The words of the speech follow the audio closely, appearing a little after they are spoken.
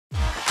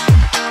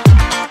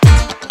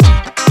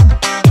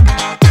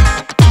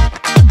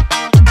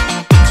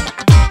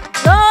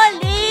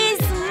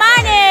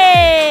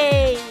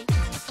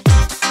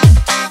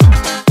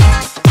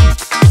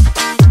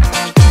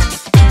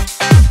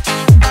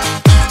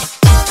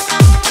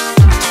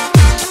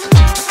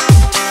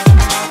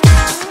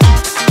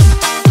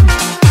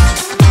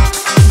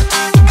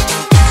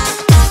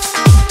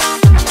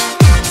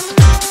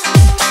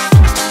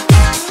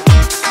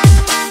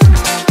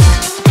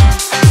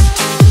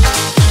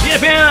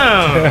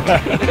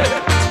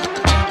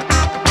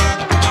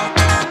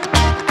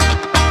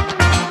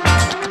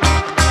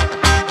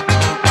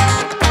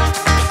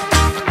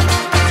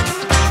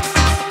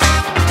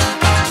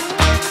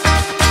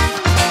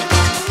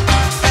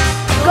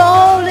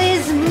Gold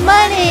is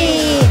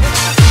money.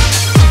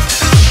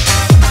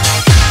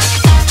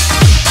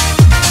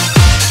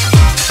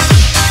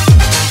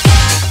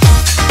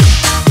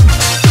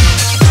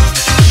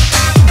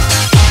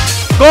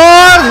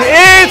 Gold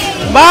is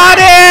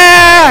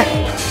money.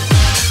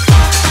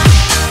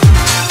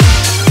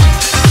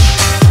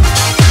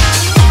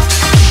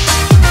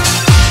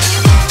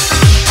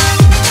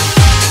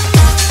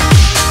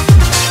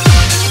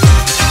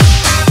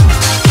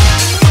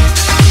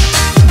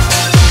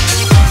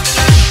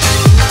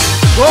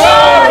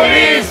 Gold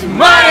is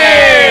money.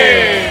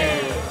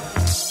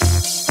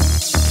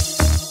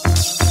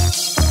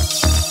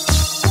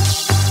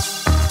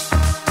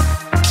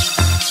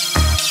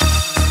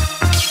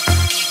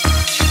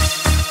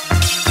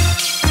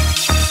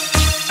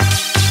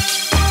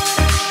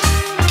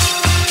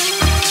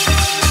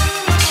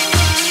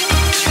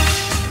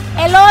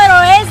 El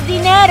oro es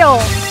dinero.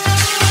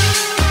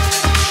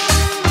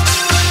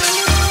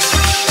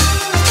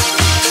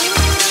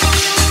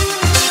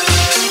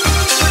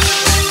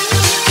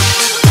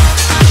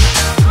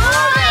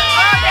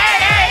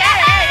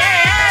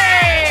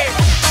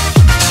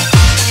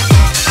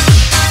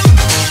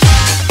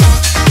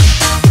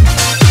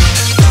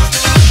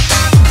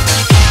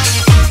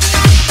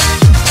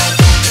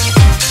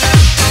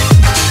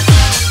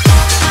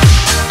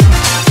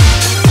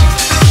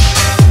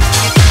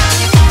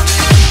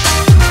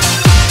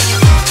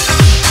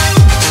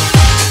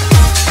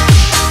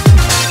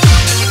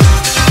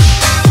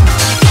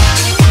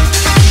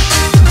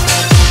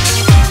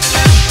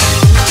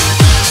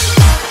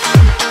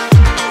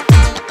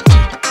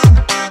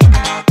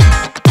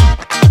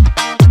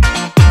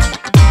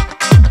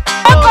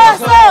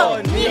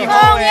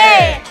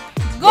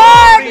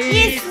 Gold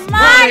is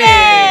money.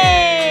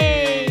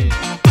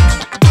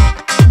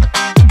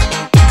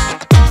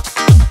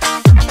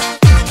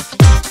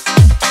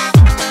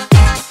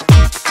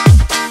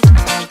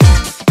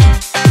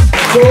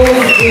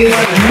 Gold is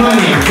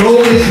money.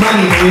 Gold is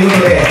money というこ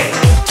とで。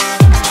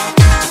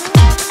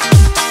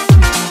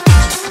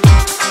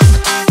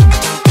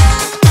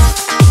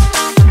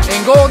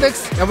EmGoldex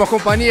è una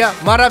compagnia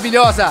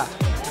meravigliosa.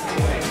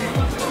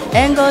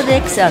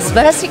 EmGoldex は素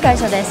晴らしい会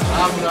社です。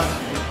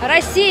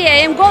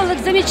 Россия,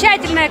 EmGoldex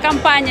замечательная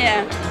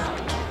компания.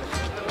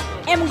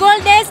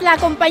 EmGoldex, la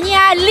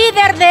compañía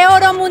líder de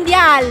oro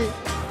mundial.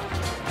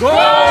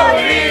 Gold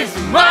is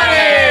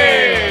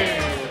money.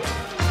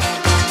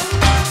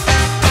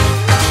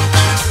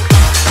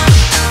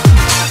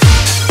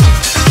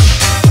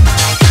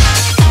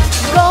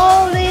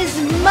 Gold is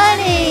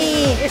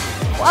money.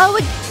 Our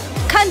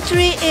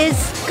country is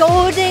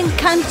golden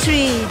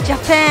country,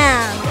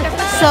 Japan.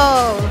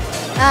 So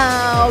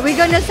we're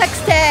gonna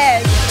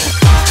success.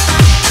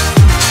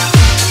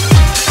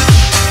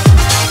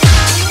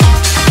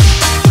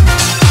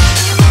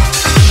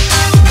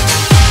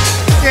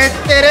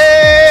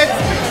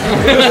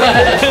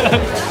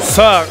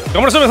 Sa, 頑張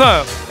りましょう皆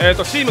さん。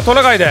チームト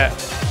ナカイで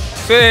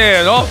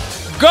せーの。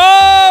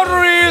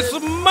Gold is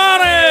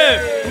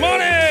money,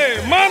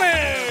 money, money.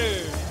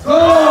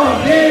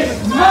 Gold is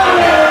money!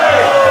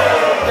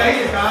 じゃあいい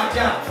ですか？じ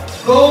ゃあ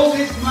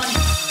Gold is money!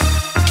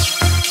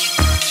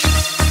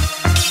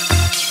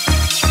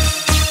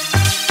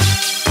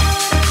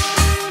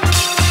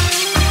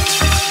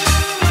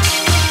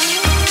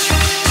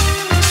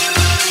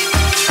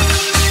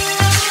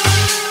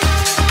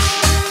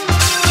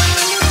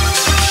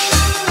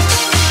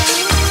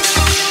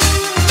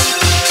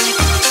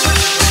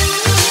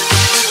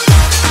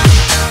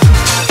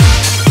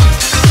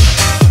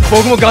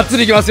 僕もがっつ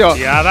りいきますよ。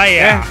やばい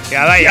や、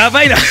やばいや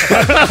ばいな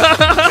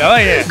やば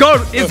いね。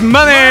Gold is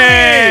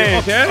money!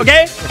 Okay?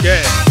 Okay?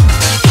 Okay.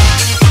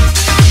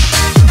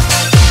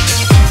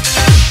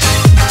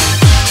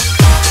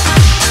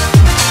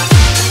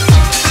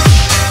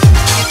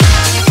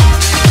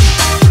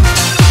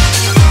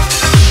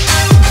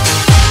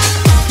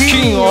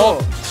 金を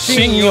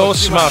信用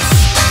します。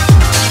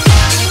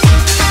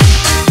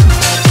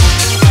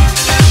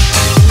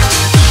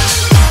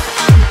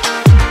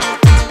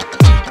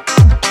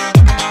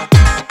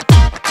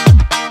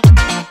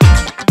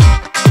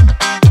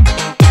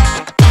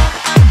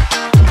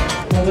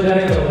本当にあ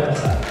りがとうございま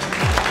した。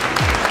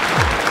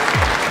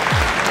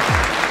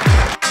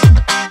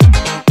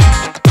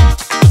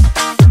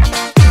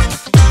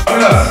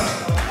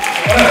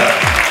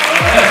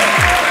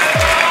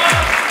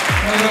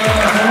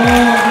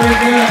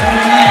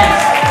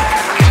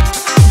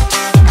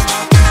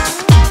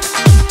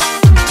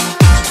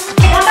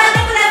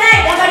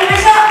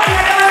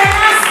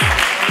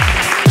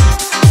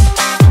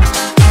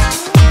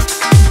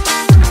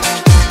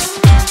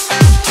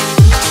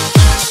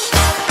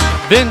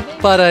Ven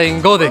para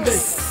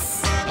EmGoldex.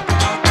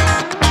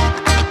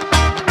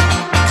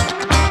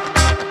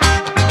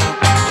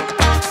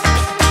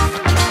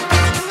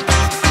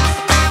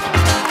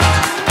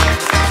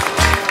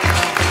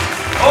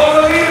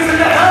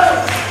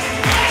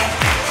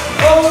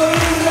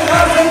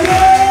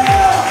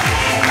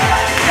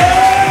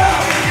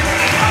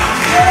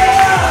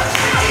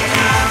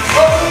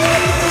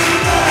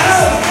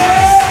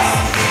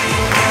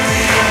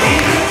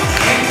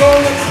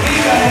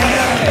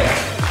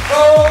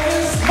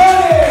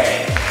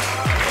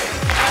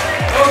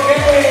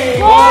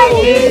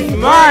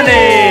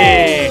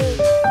 Money!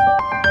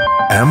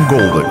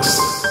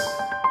 EmGoldex.